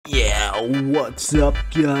Yo, what's up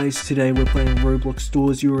guys? Today we're playing Roblox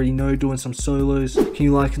Doors. You already know, doing some solos. Can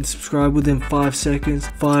you like and subscribe within 5 seconds?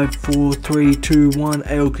 5, 4, 3, 2, 1.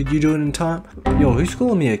 Ayo, could you do it in time? Yo, who's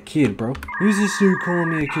calling me a kid, bro? Who's this dude calling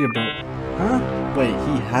me a kid, bro? Huh? Wait,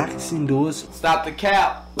 he hacks indoors? Stop the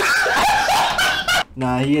cap!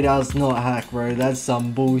 Nah, he does not hack, bro. That's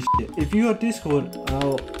some bullshit. If you got Discord,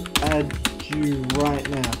 I'll add you right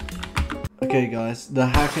now. Okay guys, the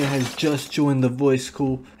hacker has just joined the voice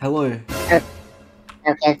call. Hello.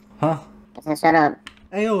 Okay. Huh? Shut up.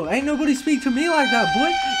 Hey yo, ain't nobody speak to me like that,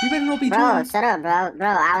 boy. You better not be Bro, shut up, bro. Bro,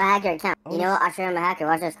 I'll hack your account. You know what? I'll show you I'm a hacker.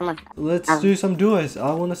 Watch this. Come on. Let's do some duos.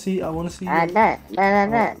 I wanna see you. Bet.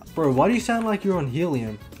 Bro, why do you sound like you're on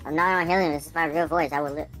helium? I'm not on helium. This is my real voice. I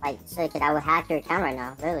would I would hack your account right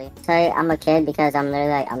now. Really. So I'm a kid because I'm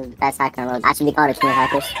literally I'm the best hacker in the world. I should be called a king of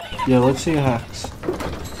hackers. Yeah, let's see your hacks.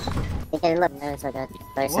 Because look, it's so good.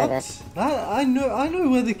 It's so good. I know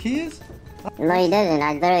where the key is. No, you didn't.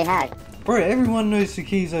 I literally hacked. Bro, everyone knows the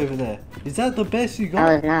key's over there. Is that the best you got?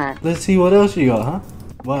 No, it's not. Let's see what else you got, huh?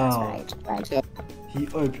 Wow. That's right, kid. He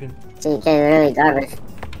opened. CK literally garbage.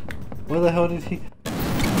 Where the hell did he?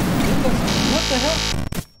 What the hell?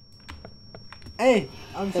 Hey,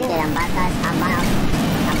 I'm sorry. CK, I'm bypassing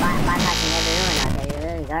every room out there. You're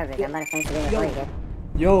literally garbage. I'm about to finish the game before you, kid.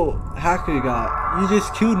 Yo, hacker guy, you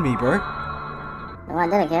just killed me, bro. No, I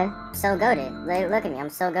didn't, kid. I'm so goated. Look at me. I'm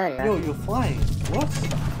so goated. Yo, you're flying. What?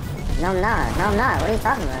 No, I'm not. No, I'm not. What are you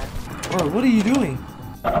talking about? Bro, what are you doing?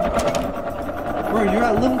 Bro, you're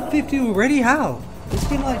at level 50 already? How? It's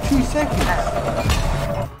been like 2 seconds.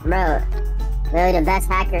 Bro, literally the best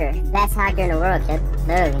hacker in the world, kid.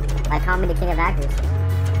 Literally. Like, call me the king of hackers.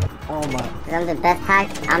 Oh my. I'm the best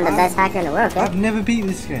hacker in the world, kid. I've never beat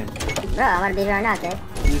this game. Bro, I'm gonna beat it right now, kid.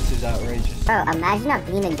 This is outrageous. Bro, imagine not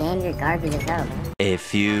beating a game, you're garbage as hell, man. A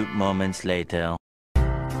few moments later. You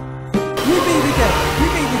beat the game! You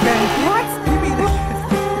beat the game! What? You beat the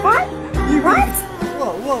game! What? You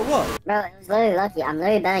What? What? Bro, it was literally lucky. I'm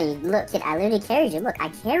literally better than you. Look, kid, I literally carried you. Look, I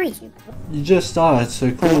carried you, bro. You just started,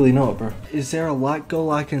 so clearly not, bro. Is there a like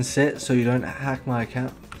goal I can set so you don't hack my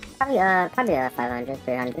account? Probably 500,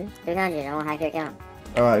 300. 300, I won't hack your account.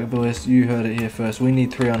 Alright boys, you heard it here first. We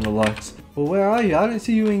need 300 likes. Well, where are you? I don't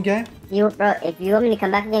see you in game. Bro, if you want me to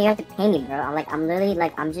come back again, you have to pay me, bro. I'm literally,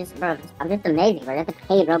 I'm just amazing, bro. You have to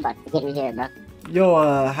pay Robux to get me here, bro. Yo,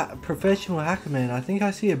 professional hacker man, I think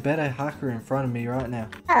I see a better hacker in front of me right now.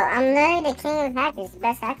 Oh, I'm literally the king of hackers, the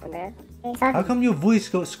best hacker, bro. How come your voice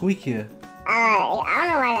got squeakier? I don't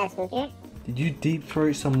know why that's squeaky. Did you deep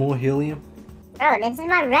throat some more helium? Bro, this is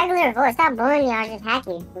my regular voice. Stop bullying me, I'm just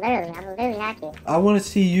hacky. Literally, I'm literally hacky. I want to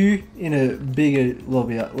see you in a bigger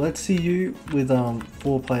lobby. Let's see you with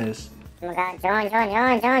 4 players. Oh my god, join. Get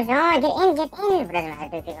in. But doesn't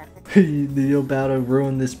matter, people. You're about to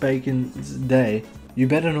ruin this bacon's day. You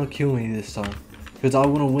better not kill me this time, because I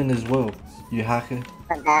want to win as well, you hacker.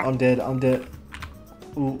 I'm dead.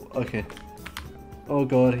 Ooh, okay. Oh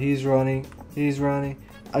god, he's running.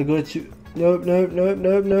 I got you. Nope.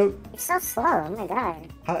 You're so slow, oh my god.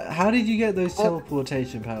 How did you get those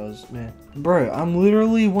teleportation powers, man? Bro, I'm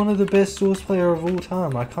literally one of the best Source player of all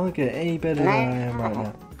time. I can't get any better than I am right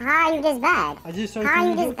now. How are you this bad? I just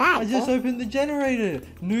opened the generator.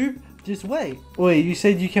 Noob, just wait. Wait, you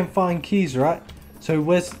said you can find keys, right? So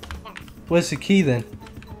where's the key then?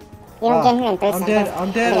 You don't get here in 3 seconds.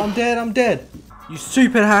 I'm dead. You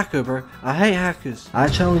stupid hacker, bro. I hate hackers. I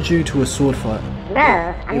challenge you to a sword fight.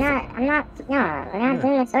 Bro, we're not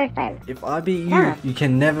doing a sword fight. If I beat you, you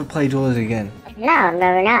can never play Doors again. No,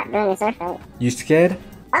 we're not doing a sword fight. You scared?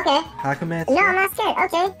 Okay. Hacker man? No, I'm not scared.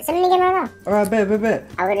 Okay, send me the game right now. Alright, bet.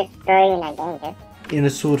 I would destroy you in that game, kid. In a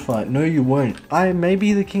sword fight. No, you won't. I may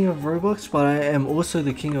be the king of Roblox, but I am also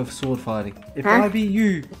the king of sword fighting. If I beat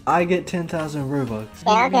you, I get 10,000 Robux.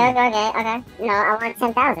 Okay. No, I want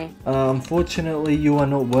 10,000. Unfortunately, you are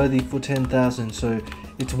not worthy for 10,000, so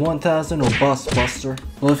it's 1,000 or bust, Buster.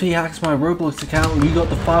 Well, if he hacks my Roblox account, you got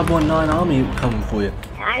the 519 army coming for you.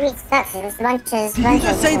 The army sucks. It's a bunch of... Did you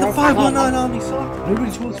just say the 519 army sucks?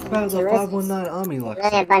 Nobody talks about the 519 army like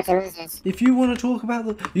that. They're a bunch of losers. If you want to talk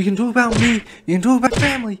about you can talk about me, you can talk about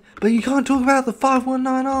family, but you can't talk about the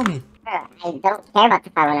 519 army. Bro, I don't care about the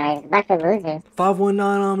 519. It's a bunch of losers.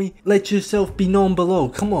 519 army, let yourself be known below.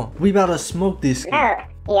 Come on, we about to smoke this. Bro,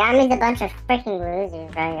 the army's a bunch of freaking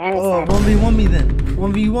losers, bro. Oh, 1v1 me then.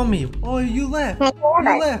 1v1 me. Oh, you left.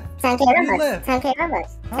 10k Robux.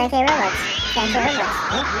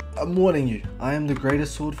 I'm warning you. I am the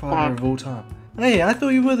greatest sword fighter of all time. Hey, I thought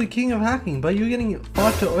you were the king of hacking, but you're getting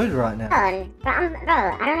 5-0 right now. Bro,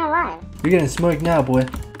 I don't know why. You're getting smoked now, boy.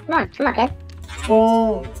 Come on, kid.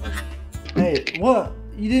 Oh. Hey, what?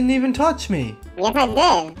 You didn't even touch me. Yes, I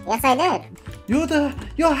did. Yes, I did.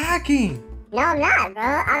 You're hacking. No, I'm not, bro.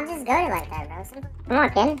 I'm just good like that, bro. Come on,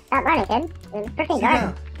 kid. Stop running, kid. You're freaking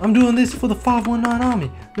guard. I'm doing this for the 519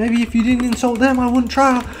 army. Maybe if you didn't insult them, I wouldn't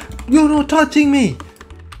try. You're not touching me.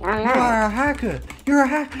 No, I'm You not. are a hacker. You're a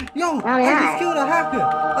hacker. Yo, No, I I'm just not. killed a hacker.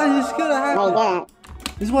 I just killed a hacker. No, you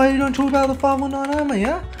didn't. This is why you don't talk about the 519 army,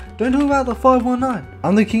 yeah? Don't talk about the 519.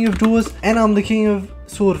 I'm the king of doors, and I'm the king of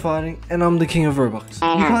sword fighting, and I'm the king of Roblox.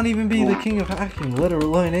 You can't even be the king of hacking, let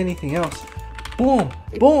alone anything else. Boom,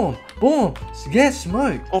 boom, boom. Get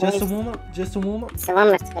smoked. Just a warm up. Just a warm up. It's the one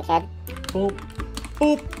with the kid. Boom,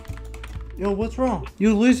 boom. Yo, what's wrong?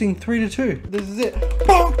 You're losing 3-2. This is it.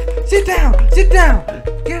 Bonk! Sit down! Sit down!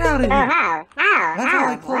 Get out of Oh, here! how? That's how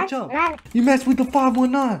I clutch up. You messed with the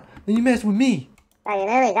 519, then you messed with me. Bro, you're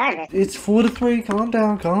literally garbage. It's 4-3. Calm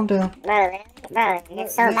down, calm down. Bro, you're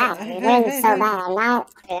so bad. You're literally so bad. I'm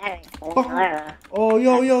not. Oh,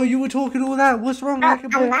 yo, you were talking all that. What's wrong, Bro, Hacker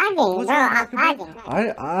I'm Boy? lagging. What's Bro, wrong, I'm Hacker Boy?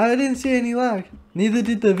 lagging. I didn't see any lag. Neither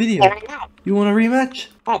did the video. Okay, run back. You want a rematch?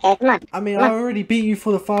 Okay, come on. I mean, Come I on. already beat you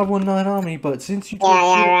for the 519 army, but since you Yeah,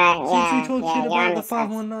 talk shit, right. since Yeah, you talk yeah, shit you're about on the the side.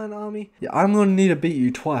 519 army, yeah, I'm gonna need to beat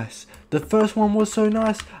you twice. The first one was so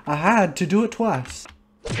nice, I had to do it twice.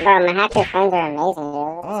 Bro, my hacker friends are amazing,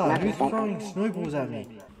 dude. Ah, who's throwing snowballs at me?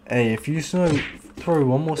 Hey, if you throw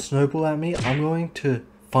one more snowball at me, I'm going to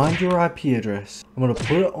find your IP address. I'm gonna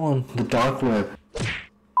put it on the dark web.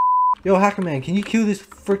 Yo, Hackerman, can you kill this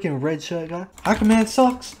freaking red shirt guy? Hackerman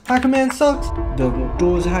sucks! Hackerman sucks! The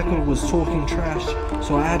doors hacker was talking trash,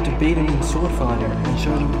 so I had to beat him in sword fighting and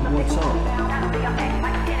show him what's up.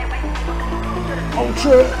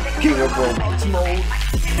 Ultra King of Roblox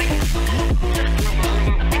mode.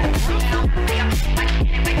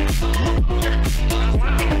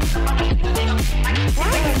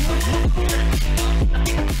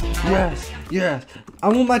 Yes. I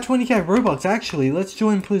want my 20k Robux actually. Let's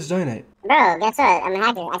join, please donate. Bro, guess what? I'm a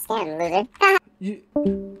hacker. I scam,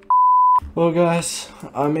 loser. Well guys,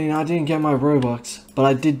 I mean I didn't get my Robux, but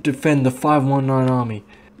I did defend the 519 army.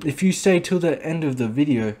 If you stay till the end of the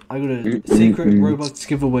video, I got a secret Robux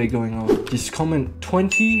giveaway going on. Just comment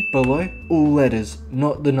 20 below, all letters,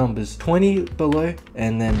 not the numbers. 20 below,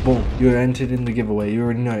 and then boom, you're entered in the giveaway. You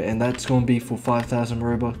already know, and that's gonna be for 5,000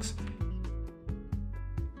 Robux.